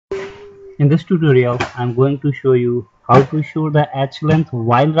In this tutorial, I'm going to show you how to show the etch length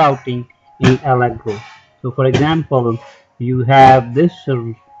while routing in Allegro. So for example, you have this,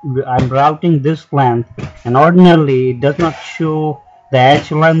 I'm routing this length, and ordinarily it does not show the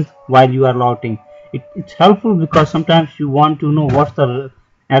etch length while you are routing. It's helpful because sometimes you want to know what the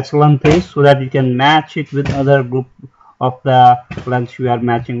etch length is so that you can match it with other group of the lengths you are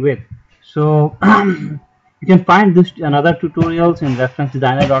matching with. So you can find this and other tutorials in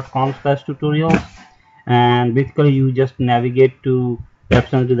referencedesigner.com/tutorials, and basically you just navigate to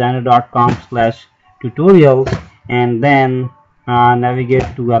referencedesigner.com/tutorials and then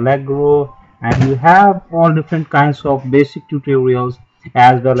navigate to Allegro, and you have all different kinds of basic tutorials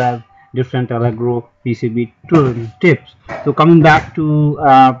as well as different Allegro PCB tips. So coming back to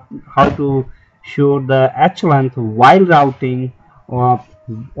how to show the etch length while routing, all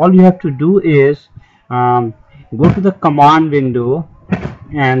you have to do is go to the command window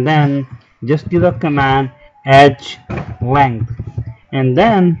and then just give the command etch length, and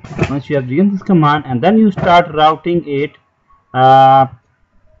then once you have given this command and then you start routing it.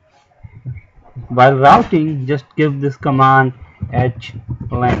 While routing, just give this command etch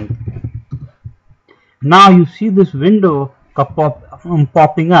length. Now you see this window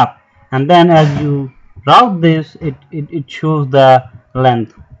popping up, and then as you route this, it shows the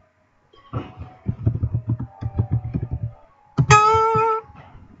length.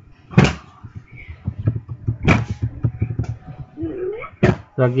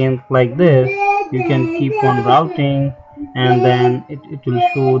 So again, like this, you can keep on routing, and then it will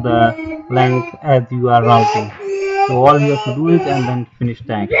show the length as you are routing. So all you have to do is and then finish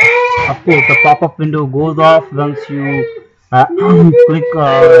tag. Of course, the pop-up window goes off once you click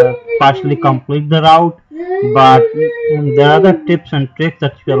partially complete the route, but there are other tips and tricks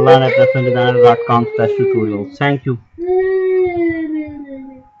that you will learn at referencedesigner.com/tutorials. Thank you.